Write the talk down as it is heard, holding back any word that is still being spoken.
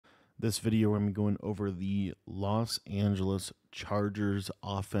This video, we're going to be going over the Los Angeles Chargers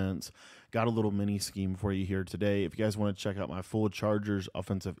offense. Got a little mini scheme for you here today. If you guys want to check out my full Chargers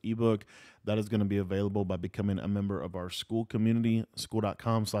offensive ebook, that is going to be available by becoming a member of our school community,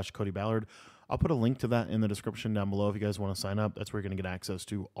 school.com/Cody Ballard. I'll put a link to that in the description down below if you guys want to sign up. That's where you're going to get access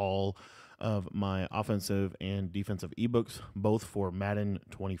to all of my offensive and defensive ebooks, both for Madden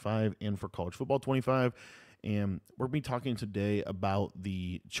 25 and for college football 25. And we're going to be talking today about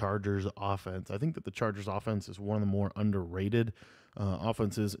the Chargers offense. I think that the Chargers offense is one of the more underrated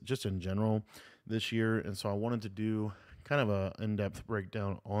offenses just in general this year. And so I wanted to do kind of a in-depth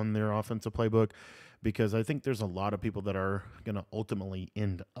breakdown on their offensive playbook because I think there's a lot of people that are going to ultimately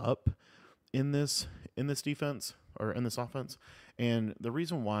end up in this defense or in this offense. And the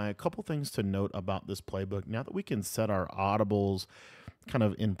reason why, a couple things to note about this playbook, now that we can set our audibles kind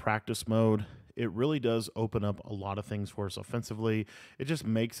of in practice mode, it really does open up a lot of things for us offensively. It just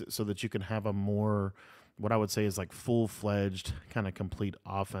makes it so that you can have a more, what I would say is like full-fledged kind of complete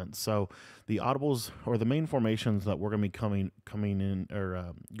offense. So the audibles or the main formations that we're going to be coming in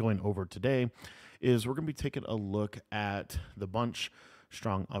or going over today is we're going to be taking a look at the bunch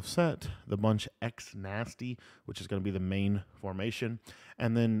strong offset, the bunch X nasty, which is going to be the main formation,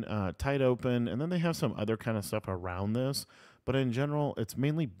 and then tight open, and then they have some other kind of stuff around this. But in general, it's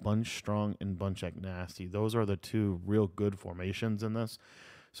mainly bunch strong and bunch X nasty. Those are the two real good formations in this.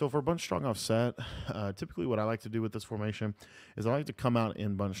 So for bunch strong offset, typically what I like to do with this formation is I like to come out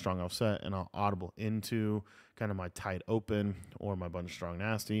in bunch strong offset and I'll audible into kind of my tight open or my bunch strong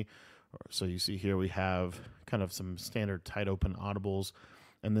nasty. So you see here we have kind of some standard tight open audibles.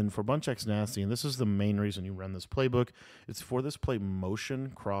 And then for bunch X nasty, and this is the main reason you run this playbook, it's for this play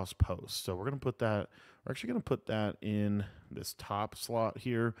motion cross post. So we're actually going to put that in this top slot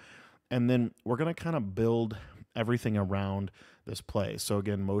here. And then we're going to kind of build everything around this play. So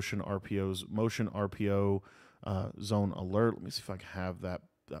again, motion RPO zone alert. Let me see if I can have that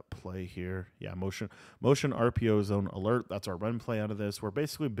play here. Yeah, motion RPO zone alert. That's our run play out of this. We're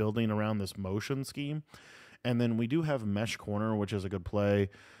basically building around this motion scheme. And then we do have mesh corner, which is a good play.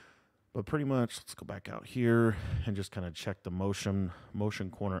 But pretty much, let's go back out here and just kind of check the motion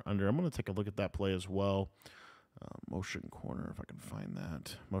corner under. I'm going to take a look at that play as well. Motion corner, if I can find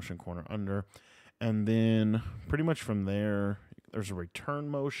that. Motion corner under. And then pretty much from there, there's a return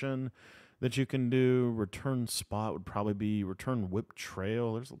motion that you can do. Return spot would probably be return whip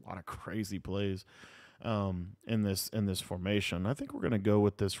trail. There's a lot of crazy plays in this formation. I think we're going to go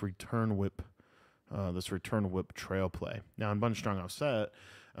with this return whip trail play. Now in bunch strong offset,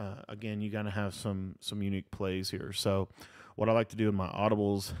 again, you got to have some unique plays here. So what I like to do in my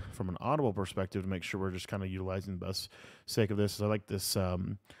audibles from an audible perspective to make sure we're just kind of utilizing the best sake of this is I like this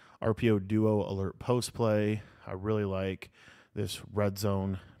RPO duo alert post play. I really like this red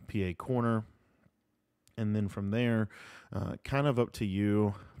zone PA corner. And then from there, kind of up to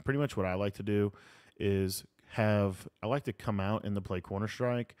you. Pretty much what I like to do is I like to come out in the play corner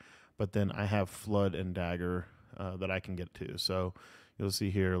strike, but then I have flood and dagger that I can get to. So you'll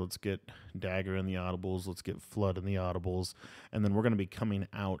see here, let's get dagger in the audibles, let's get flood in the audibles, and then we're going to be coming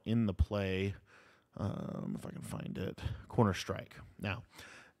out in the play, if I can find it, corner strike. Now,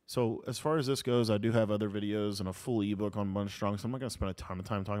 so as far as this goes, I do have other videos and a full ebook on bunch strong, so I'm not going to spend a ton of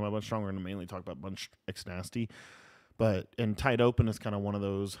time talking about bunch strong. We're going to mainly talk about bunch X nasty. But in tight open is kind of one of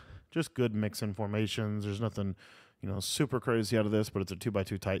those just good mix-in formations. There's nothing, super crazy out of this, but it's a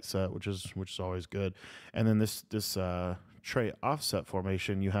 2x2 tight set, which is always good. And then this tray offset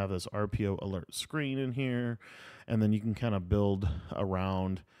formation, you have this RPO alert screen in here, and then you can kind of build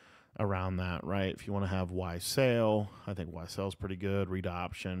around that, right? If you want to have Y sail, I think Y sail is pretty good. Read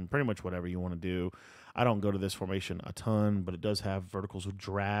option, pretty much whatever you want to do. I don't go to this formation a ton, but it does have verticals with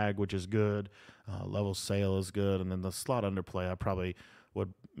drag, which is good. Level sail is good, and then the slot underplay, I probably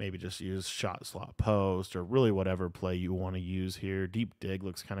would maybe just use shot slot post or really whatever play you want to use here. Deep dig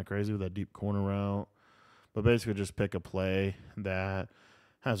looks kind of crazy with that deep corner route, but basically just pick a play that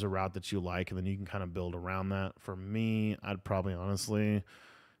has a route that you like, and then you can kind of build around that. For me, I'd probably honestly,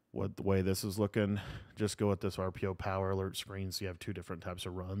 the way this is looking, just go with this RPO power alert screen so you have two different types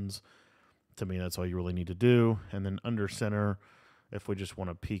of runs. To me, that's all you really need to do. And then under center, if we just want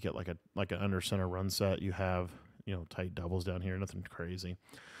to peek at like an under center run set, you have tight doubles down here, nothing crazy.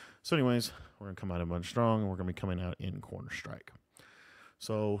 So anyways, we're going to come out a bunch strong, and we're going to be coming out in corner strike.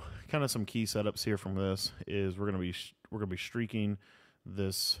 So kind of some key setups here from this is we're going to be streaking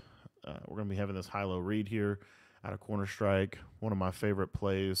this. We're going to be having this high-low read here out of corner strike. One of my favorite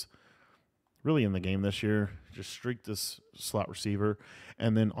plays really in the game this year. Just streak this slot receiver.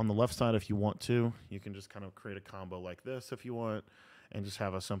 And then on the left side, if you want to, you can just kind of create a combo like this if you want. and just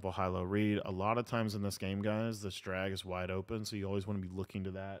have a simple high-low read. A lot of times in this game, guys, this drag is wide open, so you always want to be looking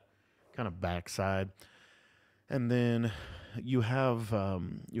to that kind of backside. And then you have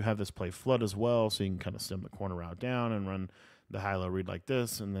this play flood as well, so you can kind of stem the corner route down and run the high-low read like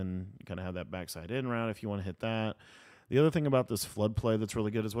this, and then you kind of have that backside in route if you want to hit that. The other thing about this flood play that's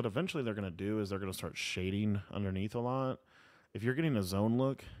really good is what eventually they're going to do is they're going to start shading underneath a lot. If you're getting a zone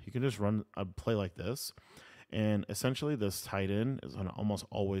look, you can just run a play like this, and essentially this tight end is going to almost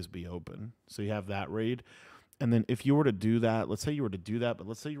always be open. So you have that read. And then if you were to do that, let's say you were to do that, but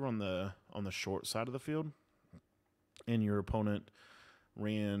let's say you were on the short side of the field and your opponent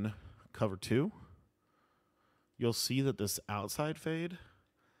ran cover 2, you'll see that this outside fade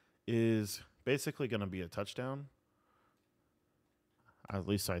is basically going to be a touchdown. At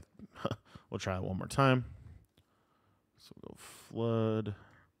least we'll try it one more time. So we'll go flood,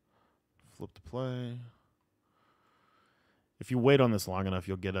 flip the play. If you wait on this long enough,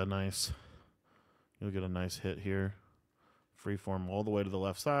 you'll get a nice hit here. Freeform all the way to the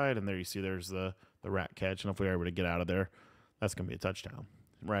left side, and there you see there's the rat catch. And if we are able to get out of there, that's going to be a touchdown,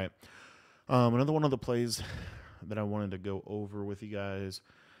 right? Another one of the plays that I wanted to go over with you guys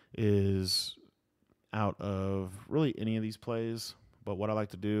is out of really any of these plays. But what I like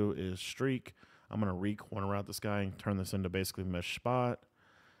to do is streak. I'm going to re-corner route this guy and turn this into basically mesh spot.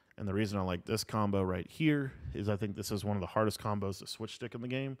 And the reason I like this combo right here is I think this is one of the hardest combos to switch stick in the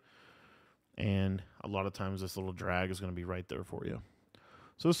game. And a lot of times this little drag is going to be right there for you.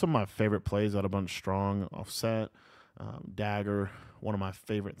 So those are some of my favorite plays out of bunch strong, offset, dagger. One of my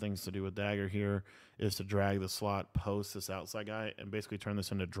favorite things to do with dagger here is to drag the slot post this outside guy and basically turn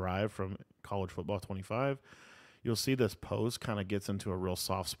this into drive from college football 25. You'll see this post kind of gets into a real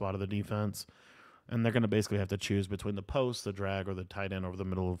soft spot of the defense, and they're going to basically have to choose between the post, the drag, or the tight end over the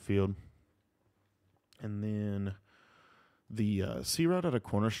middle of the field. And then the C route at a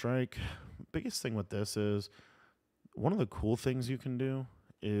corner strike, biggest thing with this is one of the cool things you can do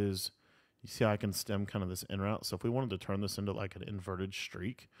is you see how I can stem kind of this in route. So if we wanted to turn this into like an inverted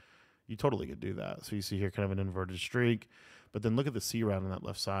streak, you totally could do that. So you see here kind of an inverted streak, but then look at the C route on that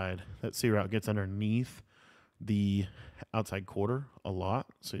left side. That C route gets underneath the outside quarter a lot.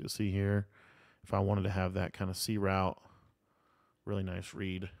 So you'll see here, if I wanted to have that kind of C route, really nice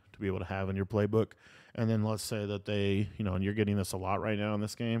read to be able to have in your playbook. And then let's say that they, and you're getting this a lot right now in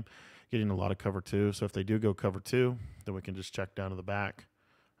this game, getting a lot of cover 2. So if they do go cover 2, then we can just check down to the back,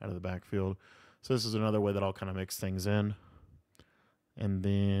 out of the backfield. So this is another way that I'll kind of mix things in. And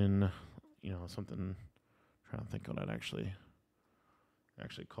then, something, I'm trying to think what I'd actually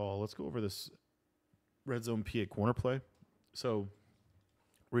call. Let's go over this red zone PA corner play. So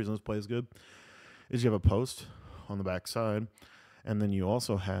the reason this play is good is you have a post on the backside, and then you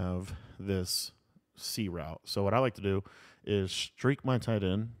also have this C route. So what I like to do is streak my tight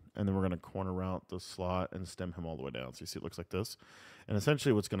end, and then we're going to corner route the slot and stem him all the way down. So you see it looks like this. And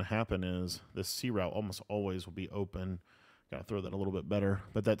essentially what's going to happen is this C route almost always will be open. Got to throw that a little bit better.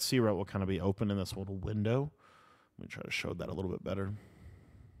 But that C route will kind of be open in this little window. Let me try to show that a little bit better.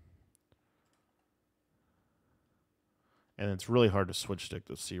 And it's really hard to switch stick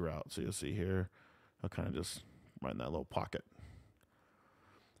the C route. So you'll see here, I'll kind of just right in that little pocket.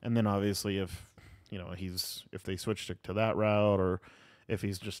 And then obviously if they switch stick to that route, or if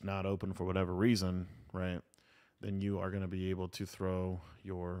he's just not open for whatever reason, right, then you are going to be able to throw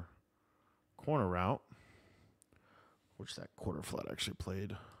your corner route, which that quarter flat actually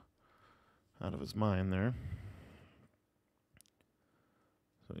played out of his mind there.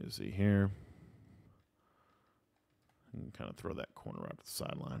 So you see here, and kind of throw that corner out to the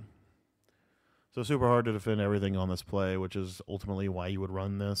sideline. So super hard to defend everything on this play, which is ultimately why you would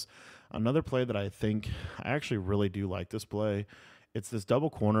run this. Another play that I actually really do like this play, it's this double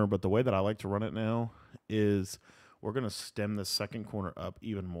corner, but the way that I like to run it now is we're going to stem the second corner up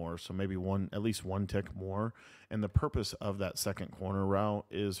even more, so maybe at least one tick more. And the purpose of that second corner route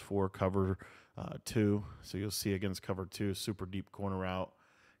is for cover 2. So you'll see against cover 2, super deep corner route,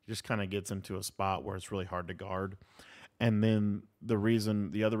 it just kind of gets into a spot where it's really hard to guard. And then the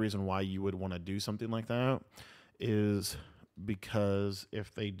other reason why you would want to do something like that is because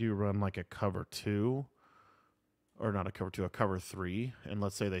if they do run like a cover 2, or not a cover 2, a cover 3, and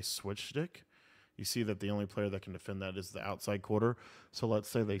let's say they switch stick, you see that the only player that can defend that is the outside quarter. So let's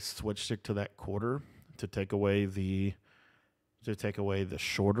say they switch stick to that quarter to take away the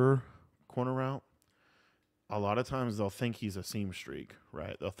shorter corner route. A lot of times they'll think he's a seam streak,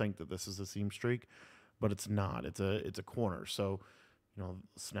 right? They'll think that this is a seam streak, but it's not. It's a corner. So,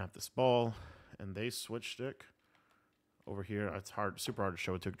 snap this ball, and they switch stick over here. It's super hard to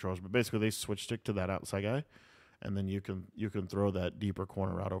show with two controllers, but basically they switch stick to that outside guy, and then you can throw that deeper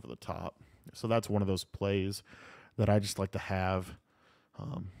corner out over the top. So that's one of those plays that I just like to have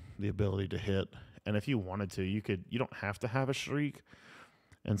the ability to hit. And if you wanted to, you don't have to have a streak,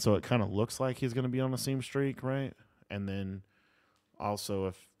 and so it kind of looks like he's going to be on a seam streak, right? And then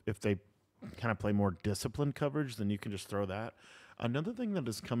also if they kind of play more disciplined coverage, then you can just throw that. Another thing that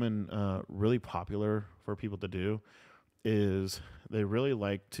is coming really popular for people to do is they really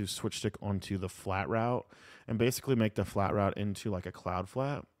like to switch stick onto the flat route and basically make the flat route into like a cloud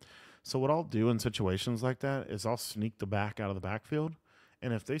flat. So what I'll do in situations like that is I'll sneak the back out of the backfield,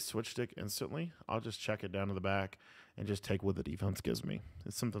 and if they switch stick instantly, I'll just check it down to the back and just take what the defense gives me.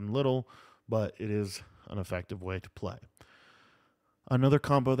 It's something little, but it is an effective way to play. Another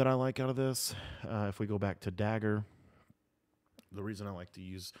combo that I like out of this, if we go back to dagger, the reason I like to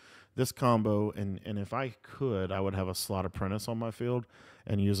use this combo, and if I could, I would have a slot apprentice on my field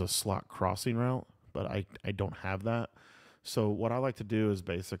and use a slot crossing route, but I don't have that. So what I like to do is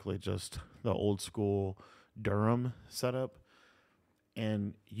basically just the old school Durham setup,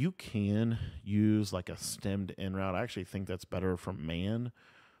 and you can use like a stemmed in route. I actually think that's better from man,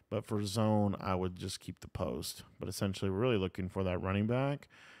 but for zone, I would just keep the post. But essentially, we're really looking for that running back.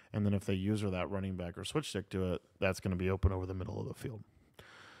 And then if they use that running back or switch stick to it, that's going to be open over the middle of the field.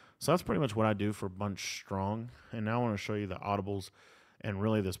 So that's pretty much what I do for bunch strong. And now I want to show you the audibles and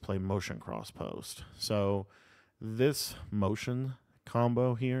really this play motion cross post. So this motion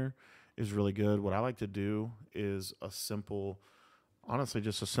combo here is really good. What I like to do is a simple, honestly,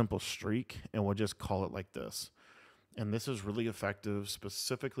 just a simple streak, and we'll just call it like this. And this is really effective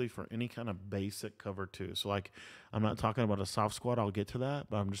specifically for any kind of basic cover two. So like, I'm not talking about a soft squat, I'll get to that,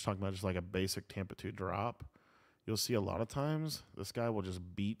 but I'm just talking about just like a basic Tampa 2 drop. You'll see a lot of times this guy will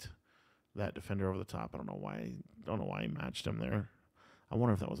just beat that defender over the top. I don't know why he matched him there. I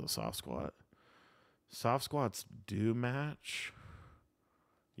wonder if that was a soft squat. Soft squats do match.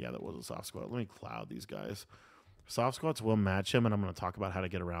 Yeah, that was a soft squat. Let me cloud these guys. Soft squats will match him, and I'm going to talk about how to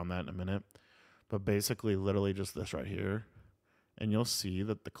get around that in a minute. But basically, literally just this right here. And you'll see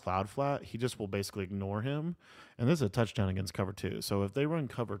that the cloud flat, he just will basically ignore him. And this is a touchdown against cover two. So if they run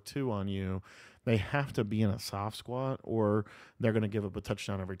cover two on you, they have to be in a soft squat, or they're going to give up a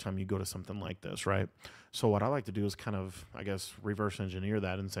touchdown every time you go to something like this, right? So what I like to do is kind of, I guess, reverse engineer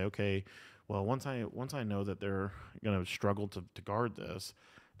that and say, okay, well, once I know that they're going to struggle to guard this,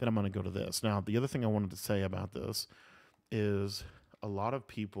 then I'm going to go to this. Now, the other thing I wanted to say about this is a lot of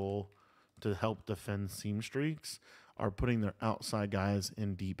people, to help defend seam streaks, are putting their outside guys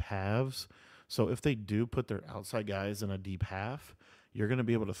in deep halves. So if they do put their outside guys in a deep half, you're going to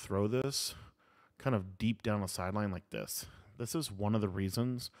be able to throw this kind of deep down the sideline like this. This is one of the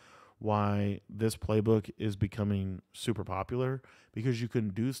reasons why this playbook is becoming super popular, because you can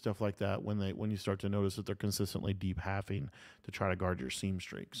do stuff like that when you start to notice that they're consistently deep halving to try to guard your seam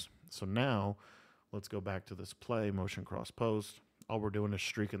streaks. So now let's go back to this play, motion cross post. All we're doing is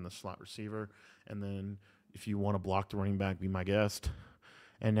streaking the slot receiver, and then if you want to block the running back, be my guest.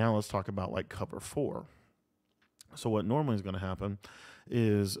 And now let's talk about like cover four. So what normally is going to happen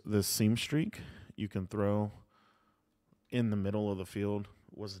is this seam streak you can throw in the middle of the field.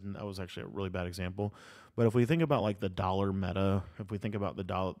 That was actually a really bad example. But if we think about like the dollar meta, if we think about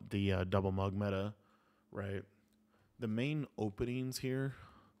the double mug meta, right? The main openings here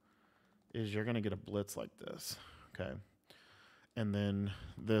is you're going to get a blitz like this, okay? And then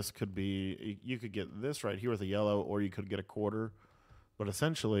this could be, you could get this right here with a yellow, or you could get a quarter. But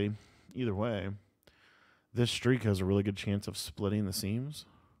essentially, either way, this streak has a really good chance of splitting the seams.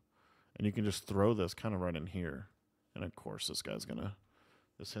 And you can just throw this kind of right in here. And of course, this guy's going to,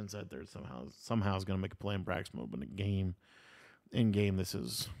 this inside there somehow is going to make a play in Brax mode. But in game, this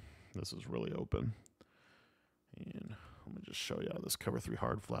is really open. And let me just show you how this cover three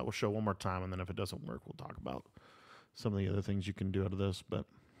hard flat. We'll show one more time, and then if it doesn't work, we'll talk about some of the other things you can do out of this. But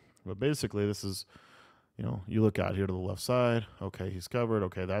basically, this is, you look out here to the left side. Okay, he's covered.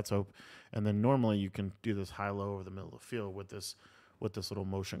 Okay, that's open. And then normally you can do this high-low over the middle of the field with this little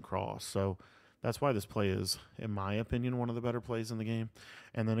motion cross. So that's why this play is, in my opinion, one of the better plays in the game.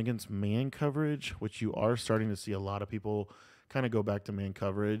 And then against man coverage, which you are starting to see a lot of people kind of go back to man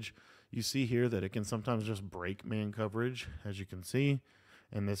coverage, you see here that it can sometimes just break man coverage, as you can see.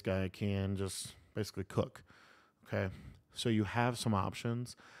 And this guy can just basically cook. Okay, so you have some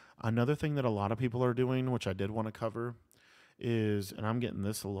options. Another thing that a lot of people are doing, which I did want to cover, is, and I'm getting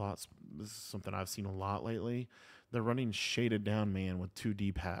this a lot, this is something I've seen a lot lately, they're running shaded down man with two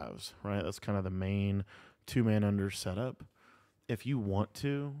deep halves, right? That's kind of the main two-man under setup. If you want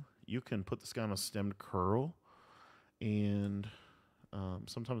to, you can put this guy on a stemmed curl, and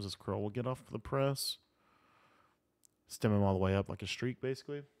sometimes this curl will get off the press. stem him all the way up like a streak,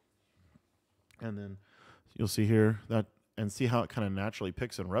 basically. And then you'll see here that, and see how it kind of naturally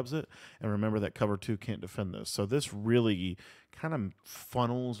picks and rubs it. And remember that cover 2 can't defend this. So this really kind of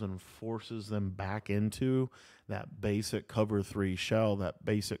funnels and forces them back into that basic cover 3 shell, that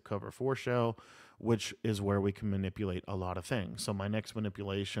basic cover 4 shell, which is where we can manipulate a lot of things. So my next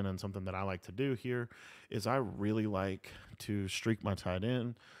manipulation, and something that I like to do here, is I really like to streak my tight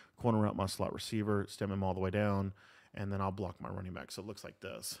end, corner out my slot receiver, stem him all the way down, and then I'll block my running back. So it looks like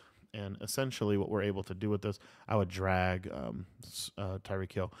this. And essentially what we're able to do with this, I would drag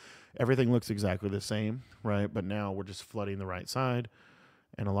Tyreek Hill. Everything looks exactly the same, right? But now we're just flooding the right side.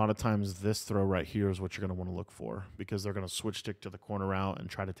 And a lot of times this throw right here is what you're going to want to look for, because they're going to switch stick to the corner route and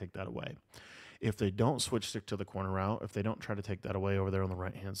try to take that away. If they don't switch stick to the corner route, if they don't try to take that away over there on the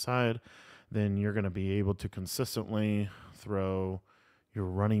right-hand side, then you're going to be able to consistently throw your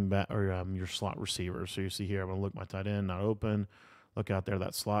running back or your slot receiver. So you see here, I'm going to look my tight end, not open. Look out there,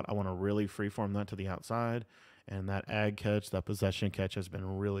 that slot. I want to really freeform that to the outside. And that ag catch, that possession catch has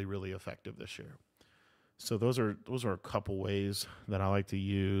been really, really effective this year. So those are a couple ways that I like to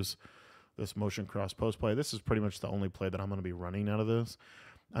use this motion cross post play. This is pretty much the only play that I'm going to be running out of this.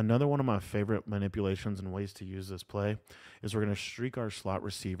 Another one of my favorite manipulations and ways to use this play is we're going to streak our slot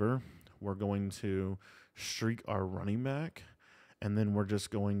receiver. We're going to streak our running back. And then we're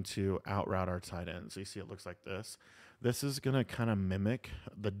just going to out route our tight end. So you see it looks like this. This is going to kind of mimic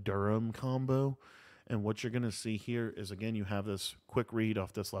the Durham combo. And what you're going to see here is, again, you have this quick read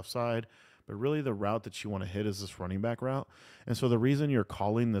off this left side, but really the route that you want to hit is this running back route. And so the reason you're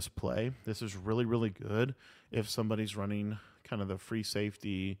calling this play, this is really, really good if somebody's running kind of the free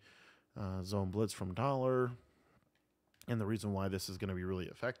safety zone blitz from dollar. And the reason why this is going to be really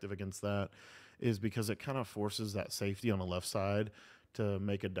effective against that is because it kind of forces that safety on the left side to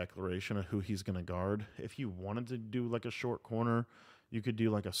make a declaration of who he's going to guard. If you wanted to do like a short corner, you could do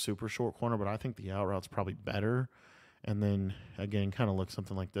like a super short corner, but I think the out route's probably better. And then, again, kind of look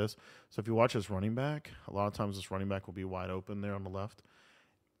something like this. So if you watch this running back, a lot of times this running back will be wide open there on the left.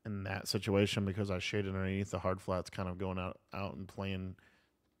 In that situation, because I shaded underneath, the hard flat's kind of going out and playing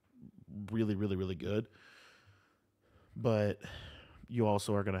really, really, really good. But you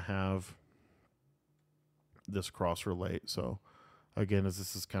also are going to have this crosser late. So, again, as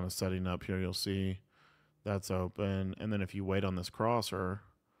this is kind of setting up here, you'll see that's open. And then if you wait on this crosser,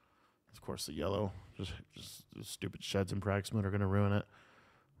 of course, the yellow, just stupid sheds in practice mode are going to ruin it.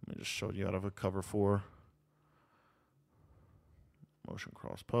 Let me just show you out of a cover 4. Motion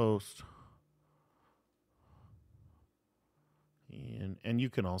cross post. And you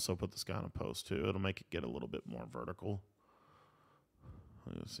can also put this guy on a post too. It'll make it get a little bit more vertical.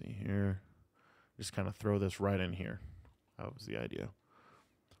 Let's see here. Just kind of throw this right in here. That was the idea.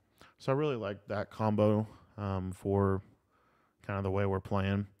 So I really like that combo for kind of the way we're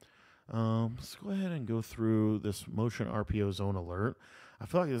playing. Let's go ahead and go through this motion RPO zone alert. I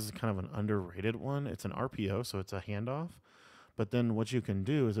feel like this is kind of an underrated one. It's an RPO, so it's a handoff. But then what you can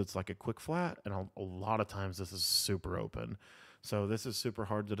do is it's like a quick flat, and a lot of times this is super open. So this is super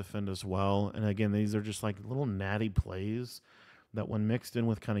hard to defend as well. And again, these are just like little natty plays that when mixed in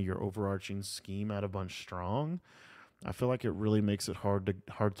with kind of your overarching scheme at a bunch strong, I feel like it really makes it hard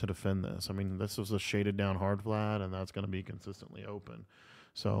to defend this. I mean, this was a shaded down hard flat, and that's going to be consistently open.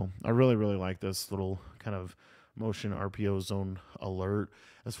 So I really, really like this little kind of motion RPO zone alert.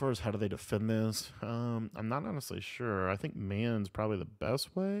 As far as how do they defend this, I'm not honestly sure. I think man's probably the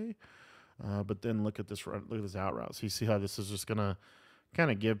best way. But then look at this out routes. You see how this is just going to kind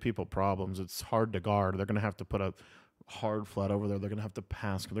of give people problems. It's hard to guard. They're going to have to put a hard flat over there. They're going to have to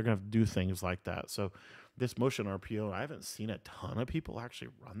pass. They're going to have to do things like that. So this motion RPO, I haven't seen a ton of people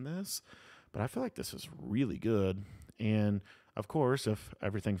actually run this, but I feel like this is really good. And of course, if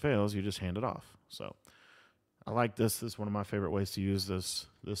everything fails, you just hand it off. So I like this. This is one of my favorite ways to use this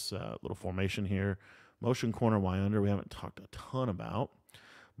little formation here. Motion corner Y under, we haven't talked a ton about,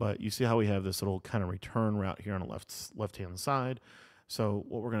 but you see how we have this little kind of return route here on the left-hand side. So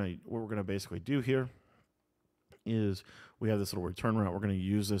what we're gonna basically do here is we have this little return route. We're gonna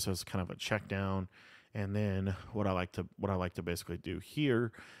use this as kind of a check down, and then what I like to basically do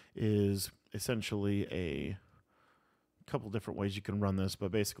here is essentially a couple different ways you can run this,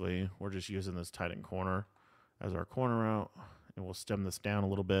 but basically we're just using this tight end corner as our corner out, and we'll stem this down a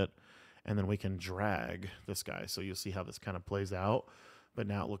little bit, and then we can drag this guy. So you'll see how this kind of plays out, but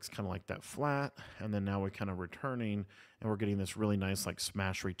now it looks kind of like that flat, and then now we're kind of returning, and we're getting this really nice like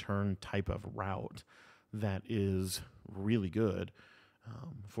smash return type of route that is really good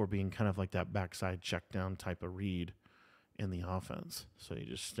for being kind of like that backside check down type of read. in the offense. So you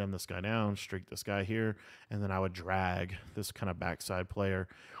just stem this guy down, streak this guy here, and then I would drag this kind of backside player.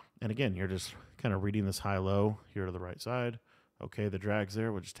 And again, you're just kind of reading this high-low here to the right side. Okay, the drag's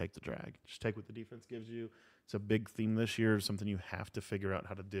there. We'll just take the drag. Just take what the defense gives you. It's a big theme this year, something you have to figure out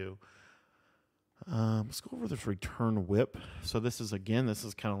how to do. Let's go over this return whip. So this is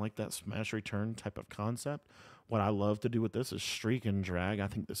kind of like that smash return type of concept. What I love to do with this is streak and drag. I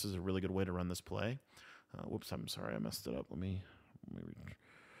think this is a really good way to run this play. Whoops, I'm sorry, I messed it up. Let me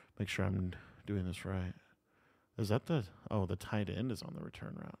make sure I'm doing this right. Is that the tight end is on the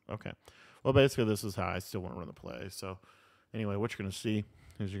return route. Okay. Well, basically this is how I still want to run the play. So anyway, what you're going to see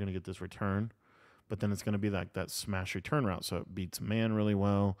is you're going to get this return, but then it's going to be like that smash return route. So it beats man really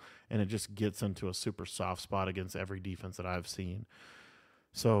well, and it just gets into a super soft spot against every defense that I've seen.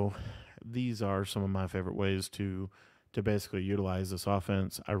 So these are some of my favorite ways to basically utilize this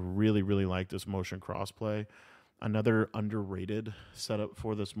offense. I really, really like this motion cross play. Another underrated setup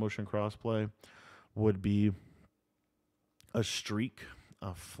for this motion cross play would be a streak,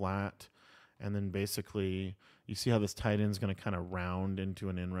 a flat, and then basically you see how this tight end is going to kind of round into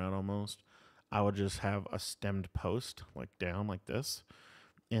an in route almost. I would just have a stemmed post like down like this,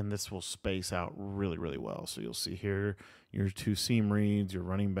 and this will space out really, really well. So you'll see here your two seam reads, your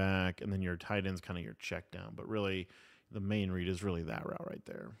running back, and then your tight end's kind of your check down. But really, the main read is really that route right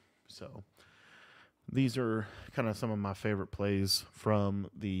there. So these are kind of some of my favorite plays from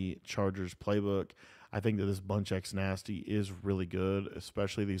the Chargers playbook. I think that this bunch X nasty is really good,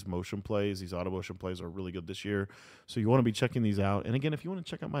 especially these motion plays. These auto motion plays are really good this year. So you want to be checking these out. And again, if you want to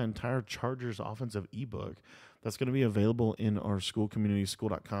check out my entire Chargers offensive ebook, that's going to be available in our school community,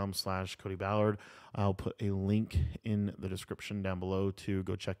 school.com/Cody Ballard. I'll put a link in the description down below to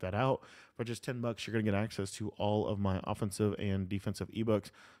go check that out. For just $10, you're going to get access to all of my offensive and defensive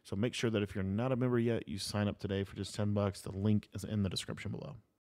ebooks. So make sure that if you're not a member yet, you sign up today for just $10. The link is in the description below.